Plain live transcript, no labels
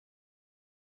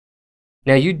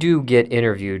Now, you do get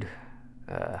interviewed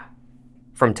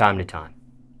from time to time,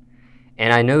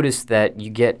 and I noticed that you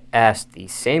get asked the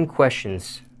same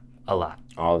questions a lot.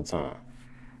 All the time.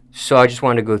 So I just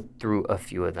wanted to go through a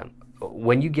few of them.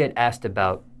 When you get asked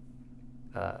about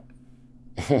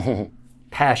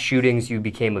past shootings you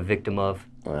became a victim of,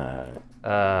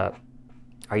 are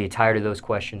you tired of those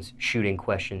questions? Shooting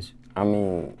questions? I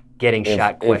mean, getting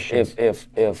shot questions?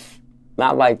 If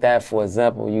not like that, for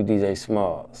example, you DJ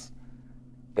Smallz.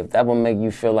 If that would make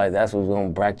you feel like that's what's gonna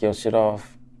break your shit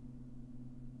off,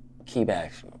 keep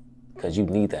asking, because you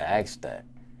need to ask that.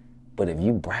 But if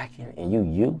you bracking and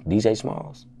you DJ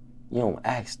Smallz, you don't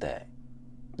ask that.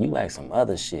 You ask some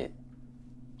other shit,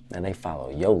 and they follow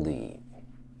your lead.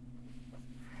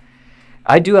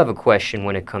 I do have a question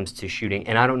when it comes to shooting,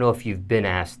 and I don't know if you've been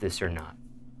asked this or not,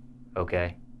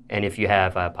 okay? And if you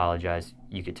have, I apologize.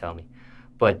 You could tell me.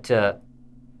 But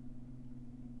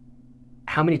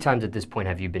how many times at this point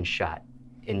have you been shot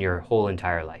in your whole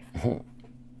entire life?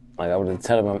 Like I was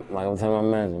telling my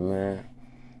manager, man,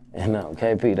 and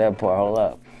KP, that part, hold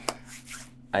up.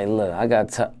 Hey, look, I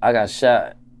got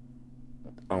shot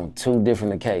on 2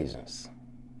 different occasions.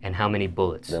 And how many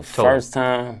bullets? The total? first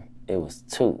time, it was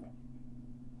 2.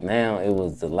 Now it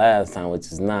was the last time, which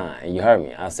is 9. And you heard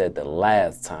me, I said the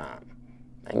last time.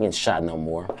 I ain't getting shot no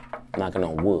more. I'm knocking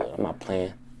on wood, I'm not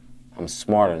playing. I'm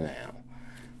smarter now.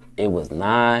 It was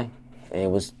 9 and it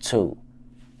was 2.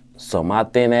 So my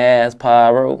thin ass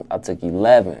pyro, I took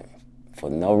 11 for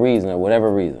no reason or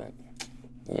whatever reason.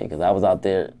 Yeah, cause I was out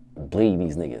there bleeding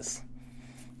these niggas.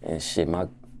 And shit, my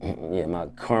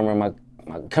come around.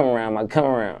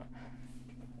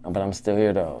 But I'm still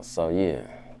here though, so yeah.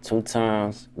 2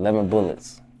 times, 11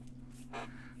 bullets.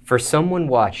 For someone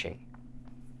watching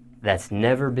that's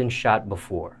never been shot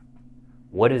before,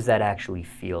 what does that actually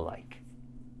feel like?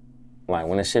 Like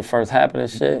when the shit first happened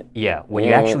and shit? Yeah, when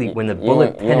when the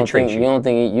bullet penetrates you. You don't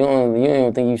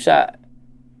even think you shot.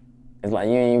 It's like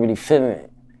you ain't really feeling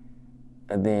it.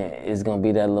 And then it's gonna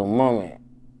be that little moment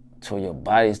till your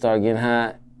body start getting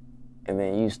hot, and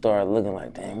then you start looking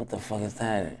like, damn, what the fuck is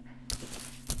that?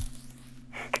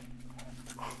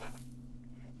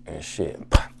 And shit.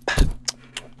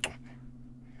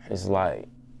 It's like,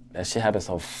 that shit happens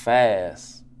so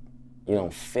fast, you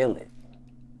don't feel it.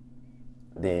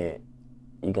 Then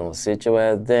you gonna sit your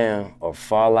ass down or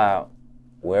fall out,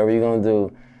 wherever you gonna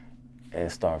do,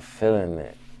 and start feeling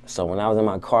it. So when I was in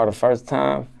my car the first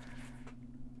time,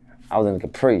 I was in a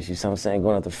Caprice, you see what I'm saying,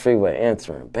 going up the freeway,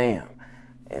 entering, bam.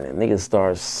 And the nigga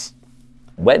starts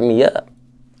wetting me up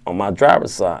on my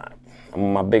driver's side. I'm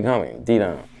with my big homie,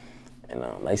 D-Don. And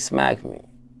they smacked me.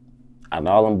 Out of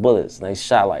all them bullets, they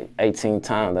shot like 18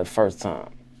 times that first time.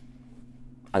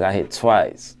 I got hit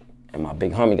twice, and my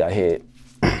big homie got hit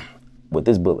with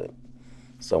this bullet.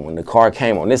 So when the car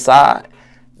came on this side,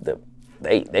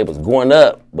 they was going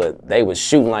up, but they was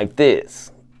shooting like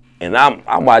this. And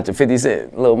I'm watching 50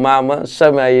 Cent, little mama,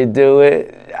 show me how you do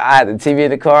it. I had the TV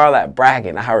in the car, like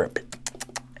bragging, I heard it,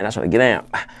 and I tried to get down.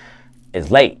 It's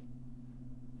late.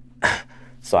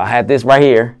 So I had this right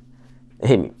here, it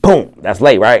hit me, boom, that's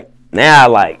late, right? Now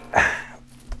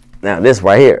now this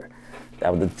right here,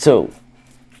 that was the 2.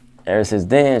 Ever since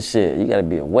then, shit, you gotta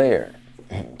be aware.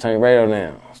 Turn your radio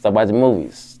down, stop watching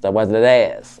movies, stop watching that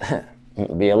ass.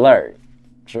 Be alert,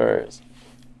 sure is.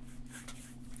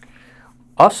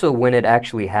 Also, when it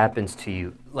actually happens to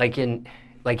you, like in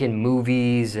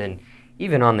movies and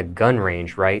even on the gun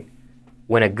range, right?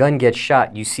 When a gun gets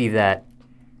shot, you see that,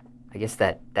 I guess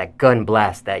that gun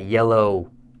blast, that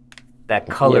yellow, that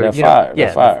color.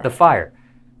 Yeah, fire. The fire.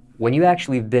 When you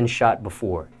actually have been shot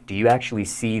before, do you actually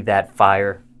see that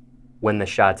fire when the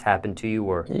shots happen to you,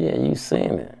 or? Yeah, you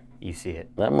seen it. You see it.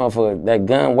 That motherfucker, that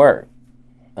gun work.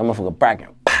 That motherfucker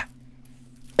bragging, pop,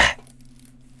 pop,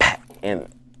 pop. And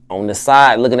on the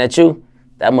side looking at you,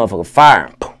 that motherfucker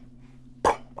firing. Boom,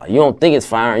 boom. Like, you don't think it's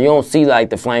firing. You don't see like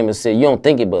the flame and shit. You don't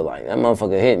think it, but like that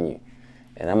motherfucker hitting you.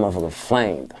 And that motherfucker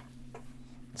flamed.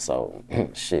 So,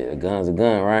 shit, a gun's a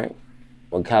gun, right?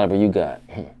 What caliber you got?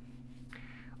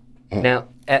 Now,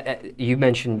 you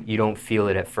mentioned you don't feel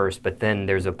it at first, but then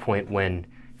there's a point when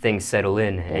things settle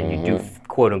in and you do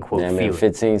quote unquote feel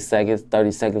 15 seconds,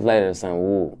 30 seconds later or something,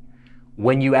 woo.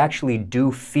 When you actually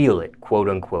do feel it, quote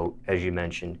unquote, as you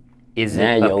mentioned, is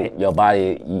now it your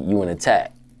body, you in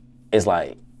attack. It's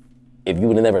like, if you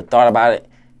would have never thought about it,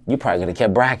 you probably could have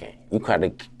kept bracking. You could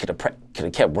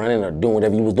have kept running or doing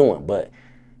whatever you was doing. But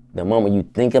the moment you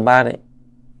think about it,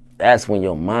 that's when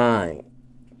your mind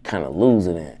kind of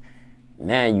loses it.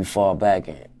 Now you fall back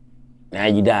in. Now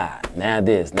you die. Now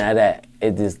this, now that.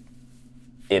 It just,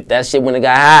 if that shit wouldn't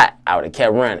have got hot, I would have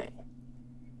kept running.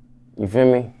 You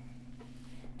feel me?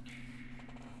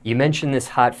 You mentioned this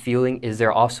hot feeling. Is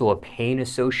there also a pain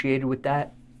associated with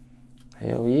that?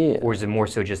 Hell yeah. Or is it more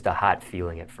so just a hot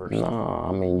feeling at first? No,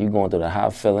 I mean, you going through the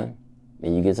hot feeling,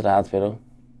 then you get to the hospital.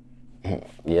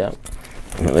 Yeah.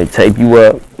 They tape you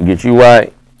up, get you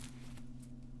right.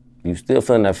 You still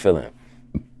feeling that feeling.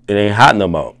 It ain't hot no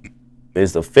more.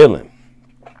 It's the feeling.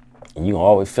 And you gonna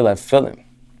always feel that feeling.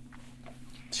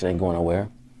 Shit ain't going nowhere.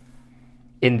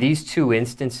 In these two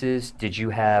instances, did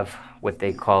you have what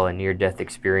they call a near-death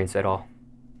experience at all?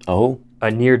 Oh?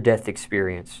 A near-death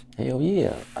experience. Hell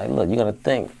yeah. Hey, look, you gotta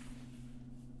think.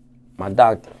 My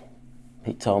doctor,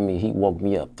 he told me he woke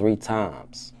me up 3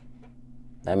 times.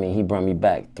 That means he brought me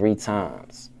back 3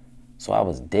 times. So I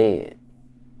was dead.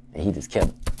 And he just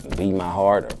kept beating my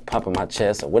heart or pumping my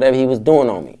chest or whatever he was doing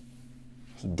on me.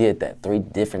 He did that 3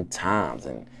 different times.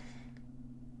 And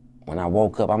when I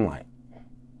woke up, I'm like,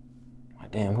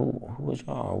 damn, who is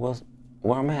y'all?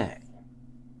 Where I'm at?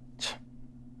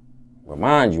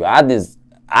 Remind you, I just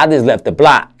left the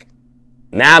block.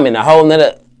 Now I'm in a whole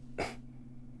nother.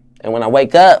 And when I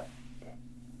wake up,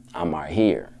 I'm right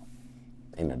here.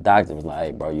 And the doctor was like,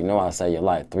 hey, bro, you know I saved your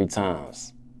life 3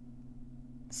 times.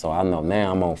 So I know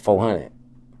now I'm on 400.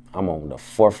 I'm on the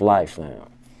 4th life now.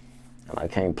 And I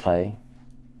can't play.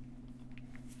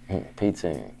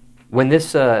 P-Team. When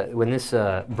this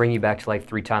bring you back to life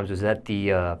 3 times, was that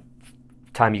the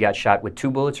time you got shot with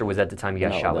 2 bullets, or was that the time you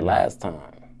got shot with 9? The last time.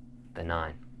 The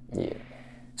 9. Yeah.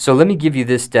 So let me give you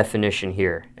this definition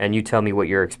here, and you tell me what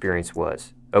your experience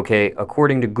was. Okay,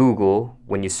 according to Google,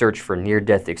 when you search for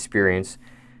near-death experience,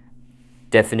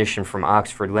 definition from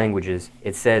Oxford Languages,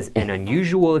 it says an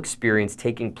unusual experience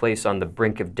taking place on the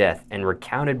brink of death and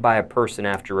recounted by a person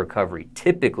after recovery,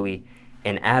 typically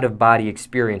an out-of-body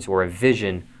experience or a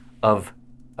vision of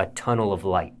a tunnel of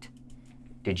light.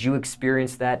 Did you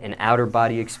experience that, an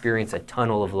outer-body experience, a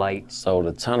tunnel of light? So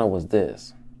the tunnel was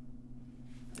this.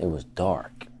 It was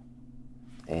dark.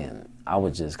 And I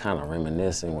was just kind of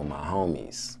reminiscing with my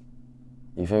homies.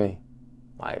 You feel me?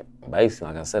 Like, basically,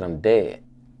 like I said, I'm dead.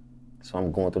 So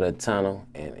I'm going through that tunnel,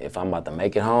 and if I'm about to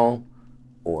make it home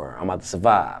or I'm about to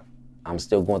survive, I'm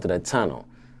still going through that tunnel.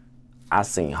 I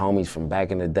seen homies from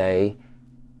back in the day,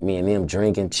 me and them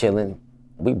drinking, chilling.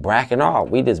 We bracking off.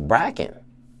 We just bracking.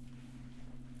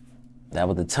 That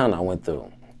was the tunnel I went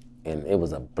through, and it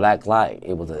was a black light.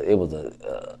 It was a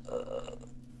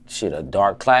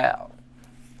dark cloud.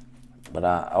 But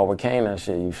I overcame that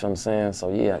shit. You know what I'm saying?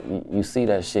 So yeah, you see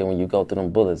that shit when you go through them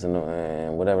bullets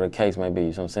and whatever the case may be. You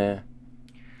know what I'm saying?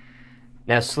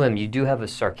 Now, Slim, you do have a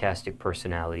sarcastic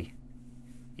personality.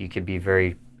 You could be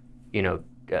very,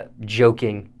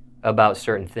 joking about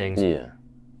certain things. Yeah.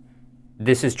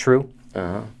 This is true?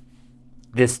 Uh-huh.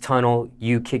 This tunnel,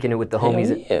 you kicking it with the homies?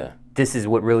 Hell yeah. This is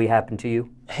what really happened to you?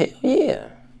 Hell yeah.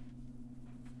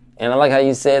 And I like how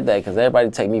you said that, because everybody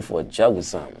take me for a joke or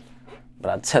something.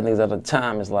 But I tell niggas at the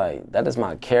time, it's like, that is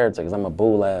my character, because I'm a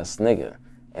bull-ass nigga.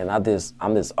 And I'm this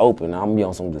open, I'm be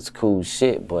on some of this cool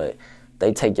shit, but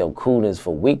they take your coolness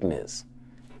for weakness.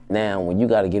 Now, when you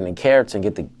got to get in character and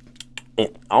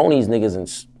get on these niggas, and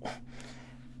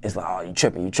it's like, oh, you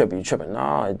tripping.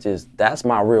 No, it just, that's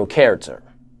my real character.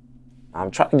 I'm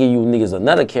trying to give you niggas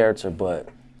another character, but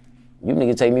you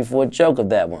niggas take me for a joke of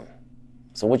that one.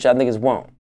 So what y'all niggas want?